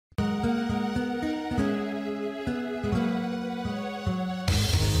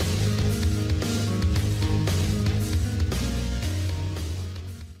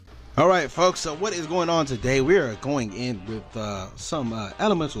Alright folks, so what is going on today? We are going in with some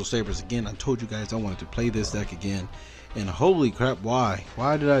elemental sabers again. I told you guys I wanted to play this deck again, and holy crap, why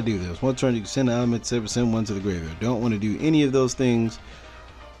did I do this? One turn you can send an Elementsaber, send one to the graveyard. Don't want to do any of those things,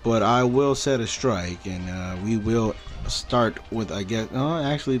 but I will set a strike, and we will start with, I guess, oh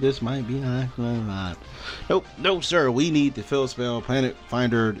actually this might be not. Nope, no sir, we need the fill spell. Planet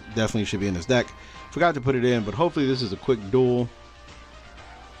Finder definitely should be in this deck. Forgot to put it in, but hopefully this is a quick duel.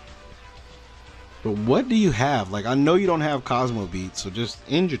 But what do you have? Like, I know you don't have Cosmo Beat, so just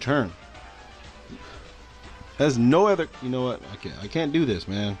end your turn. There's no other. You know what? I can't do this,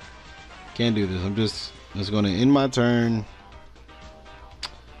 man. Can't do this. I'm just going to end my turn,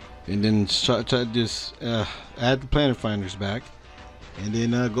 and then try just add the Planet Finders back, and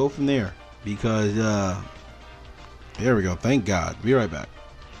then go from there. Because there we go. Thank God. Be right back.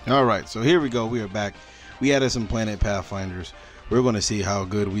 All right. So here we go. We are back. We added some Planet Pathfinders. We're going to see how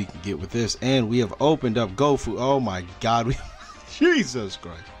good we can get with this. And we have opened up GoFu. Oh my God. Jesus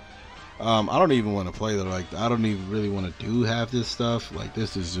Christ. I don't even want to play that. Like, I don't even really want to do half this stuff. Like,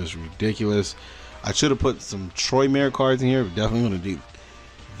 this is just ridiculous. I should have put some Troy Mare cards in here. But definitely going to do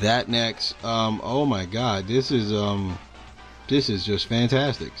that next. Oh my God. This is just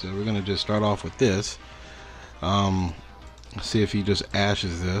fantastic. So we're going to just start off with this. See if he just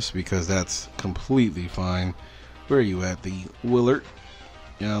ashes this, because that's completely fine. Where are you at, the Willard?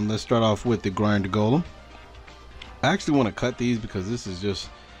 Let's start off with the Grinder Golem. I actually want to cut these because this is just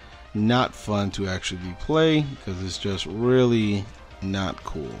not fun to actually play, because it's just really not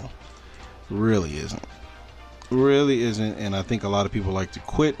cool. Really isn't. Really isn't. And I think a lot of people like to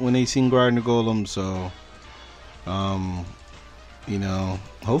quit when they see Grinder Golem. So, you know,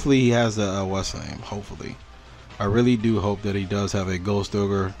 hopefully he has a what's the name? Hopefully, I really do hope that he does have a Ghost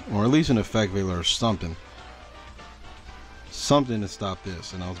Ogre, or at least an Effect Veiler or something. Something to stop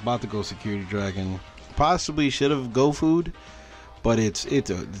this. And I was about to go Security Dragon. Possibly should have Go Food, but it's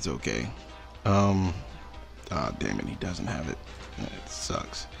okay. Damn it, he doesn't have it. It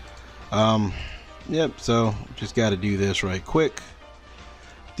sucks. Yep, so just got to do this right quick.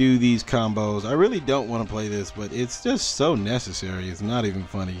 Do these combos. I really don't want to play this, but it's just so necessary. It's not even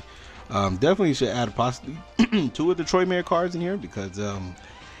funny. Definitely should add possibly 2 of the Troy Mare cards in here, because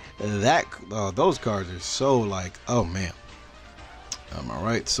those cards are so like, oh man.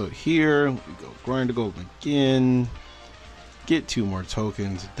 Alright, so here we go. Grinder Golem again. Get 2 more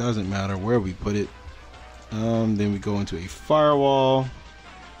tokens. It doesn't matter where we put it. Then we go into a Firewall.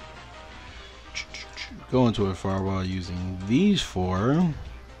 Go into a Firewall using these 4.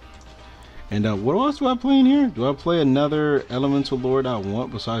 And what else do I play in here? Do I play another Elemental Lord I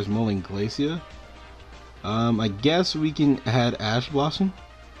want besides Mulling Glacia? I guess we can add Ash Blossom.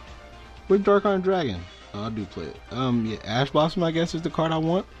 Where's Dark Iron Dragon? I do play it. Yeah, Ash Blossom, I guess, is the card I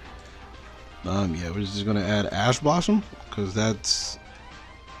want. Yeah, we're just gonna add Ash Blossom, because that's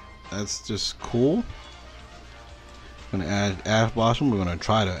just cool. Gonna add Ash Blossom. We're gonna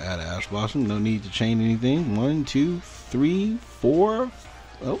try to add Ash Blossom. No need to chain anything. 1, 2, 3, 4.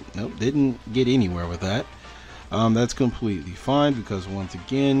 Oh, nope, didn't get anywhere with that. That's completely fine, because once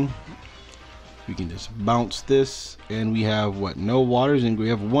again, we can just bounce this, and we have what? No waters, and we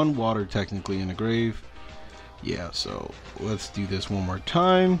have 1 water technically in the grave. Yeah, so let's do this one more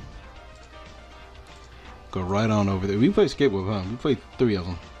time. Go right on over there. We play Skateboard, huh? We played 3 of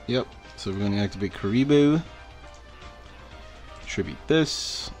them. Yep. So we're going to activate Karibu. Tribute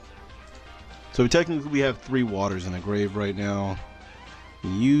this. So technically we have 3 waters in the grave right now.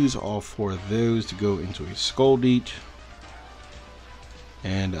 Use all 4 of those to go into a Skull Deet.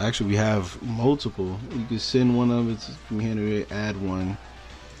 And actually we have multiple. You can send one of it from here to add 1.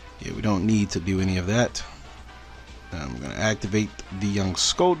 Yeah, we don't need to do any of that. I'm going to activate the young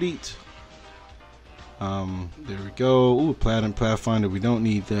Skull Deet. There we go. Ooh, Platinum Pathfinder. We don't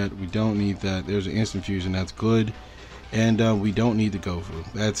need that. We don't need that. There's an instant fusion. That's good. And we don't need the Gofu.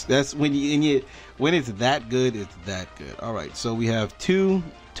 That's when when it's that good, it's that good. All right. So we have 2.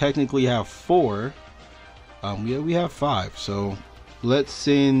 Technically have 4. Yeah, we have 5. So let's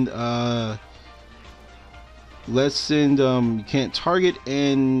send. You can't target,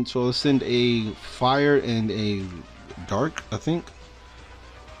 and so let's send a fire and a dark, I think.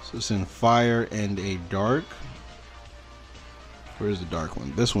 So send fire and a dark. Where's the dark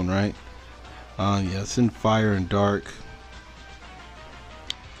one? This one, right? Yeah, send fire and dark.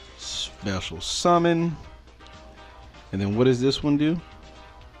 Special summon. And then what does this one do?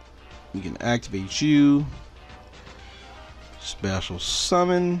 We can activate you. Special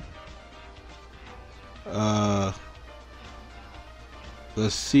summon. Let's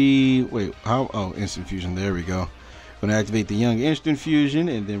see. Wait, how? Oh, instant fusion. There we go. Gonna activate the Young Instant Fusion,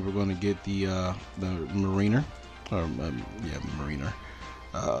 and then we're gonna get the Mariner, or yeah, Mariner.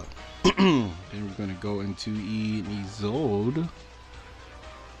 Then we're gonna go into Isolde.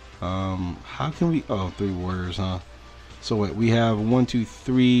 How can we? Oh, 3 warriors, huh? So wait, we have 1, 2,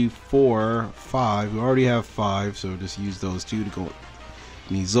 3, 4, 5. We already have 5, so just use those 2 to go.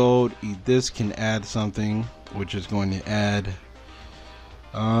 Isolde. This can add something, which is going to add.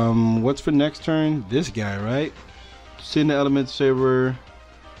 What's for next turn? This guy, right? Send the Elementsaber.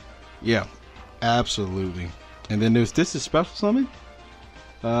 Yeah, absolutely. And then there's this is special summon.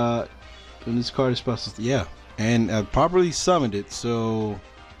 And this card is special. Yeah, and properly summoned it. So,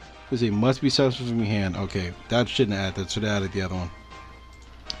 let's see, must be special from your hand. Okay, that shouldn't add. That should have added the other one.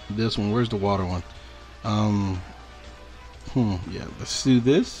 This one. Where's the water one? Yeah. Let's do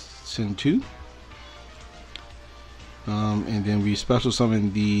this. Send 2. And then we special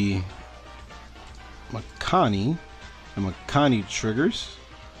summon the Makani. The Makani triggers,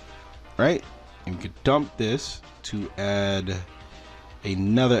 right? And we could dump this to add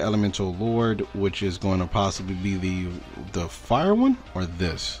another elemental lord, which is going to possibly be the fire one, or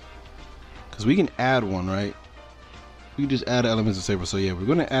this, because we can add one, right? We just add Elementsaber. So yeah, we're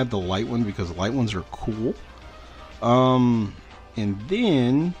going to add the light one because the light ones are cool. And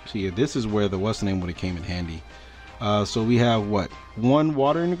then so yeah, this is where the what's the name would have came in handy. So we have what, 1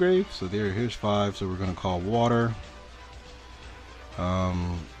 water in the grave. So here's 5. So we're going to call water.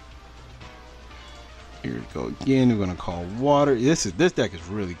 Here we go again. We're going to call water. This deck is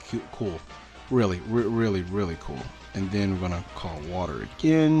really cool. Really cool. And then we're going to call water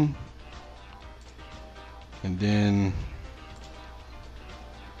again. And then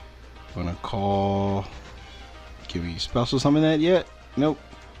we're going to call. Can we special summon that yet? Nope.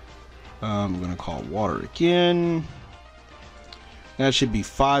 I'm going to call water again. That should be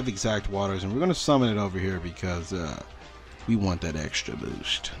 5 exact waters, and we're going to summon it over here because we want that extra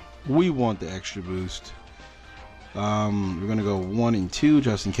boost. We want the extra boost. We're going to go 1 and 2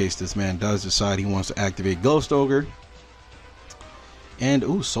 just in case this man does decide he wants to activate Ghost Ogre. And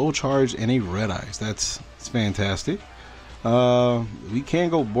ooh, Soul Charge and a Red Eyes. That's fantastic. We can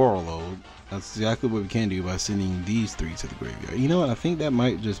go Borreload. That's exactly what we can do by sending these 3 to the graveyard. You know what? I think that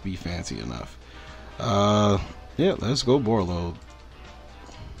might just be fancy enough. Yeah, let's go Borreload.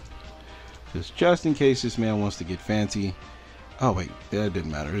 Just in case this man wants to get fancy. Oh wait, that didn't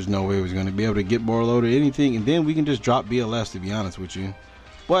matter. There's no way we're going to be able to get Borreload or anything. And then we can just drop BLS, to be honest with you.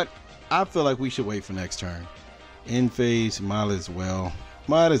 But I feel like we should wait for next turn. In phase, might as well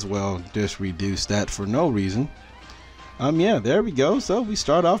just reduce that for no reason. Yeah, there we go. So we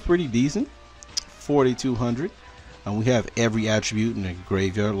start off pretty decent. 4,200. We have every attribute in the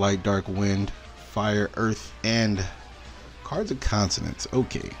graveyard: light, dark, wind, fire, earth, and cards of consonants.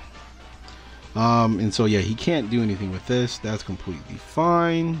 Okay. And so yeah, he can't do anything with this. That's completely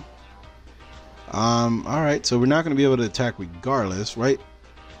fine. All right, so we're not going to be able to attack regardless, right?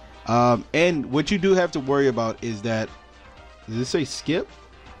 And what you do have to worry about is that, does this say skip?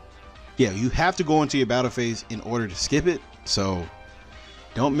 Yeah, you have to go into your battle phase in order to skip it. So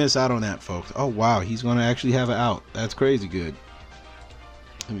don't miss out on that, folks. Oh wow, he's going to actually have an out. That's crazy good.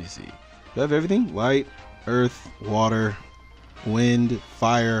 Let me see. Do I have everything? Light, earth, water, wind,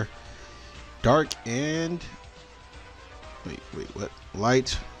 fire, dark, and wait, what?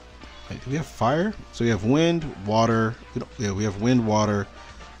 Light. Wait, do we have fire? So we have wind, water. Yeah, we have wind, water.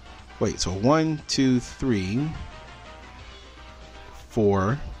 Wait, so 1, 2, 3,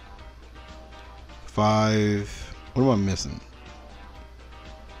 4, 5. What am I missing?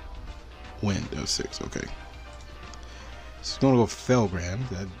 Wind. That's 6. Okay. So it's gonna go Felgrand.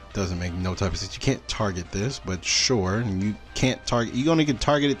 That doesn't make no type of sense. You can't target this, but sure. And you can't target. You only can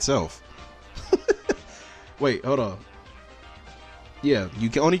target itself. Wait, hold on. Yeah, you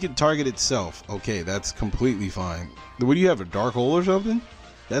can only target itself. Okay, that's completely fine. What do you have, a dark hole or something?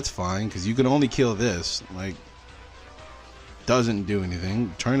 That's fine, because you can only kill this. Like, doesn't do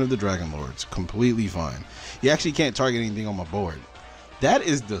anything. Turn of the Dragon Lords, completely fine. You actually can't target anything on my board. That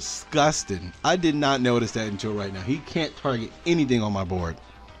is disgusting. I did not notice that until right now. He can't target anything on my board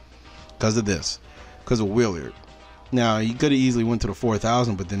because of this, because of Williard. Now, he could have easily went to the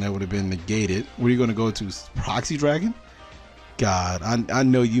 4,000, but then that would have been negated. What are you going to go to? Proxy Dragon? God, I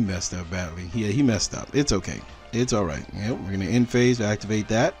know you messed up badly. Yeah, he messed up. It's okay. It's all right. Yep, we're going to end phase to activate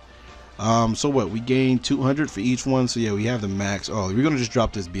that. So what? We gain 200 for each one. So yeah, we have the max. Oh, we're going to just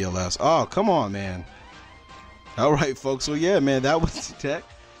drop this BLS. Oh, come on, man. All right, folks. So yeah, man, that was the deck.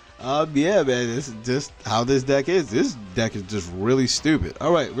 Yeah, man, this is just how this deck is. This deck is just really stupid.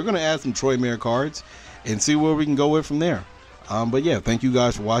 All right, we're going to add some Troy Mare cards and see where we can go with from there. But yeah, thank you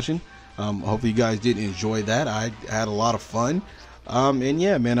guys for watching. Hopefully you guys did enjoy that. I had a lot of fun. And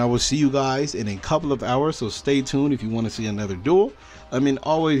yeah, man, I will see you guys in a couple of hours, so stay tuned if you want to see another duel. I mean,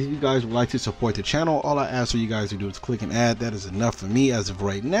 always, if you guys would like to support the channel, all I ask for you guys to do is click and add. That is enough for me as of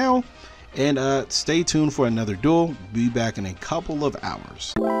right now. And stay tuned for another duel. Be back in a couple of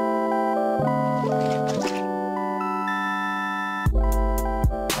hours.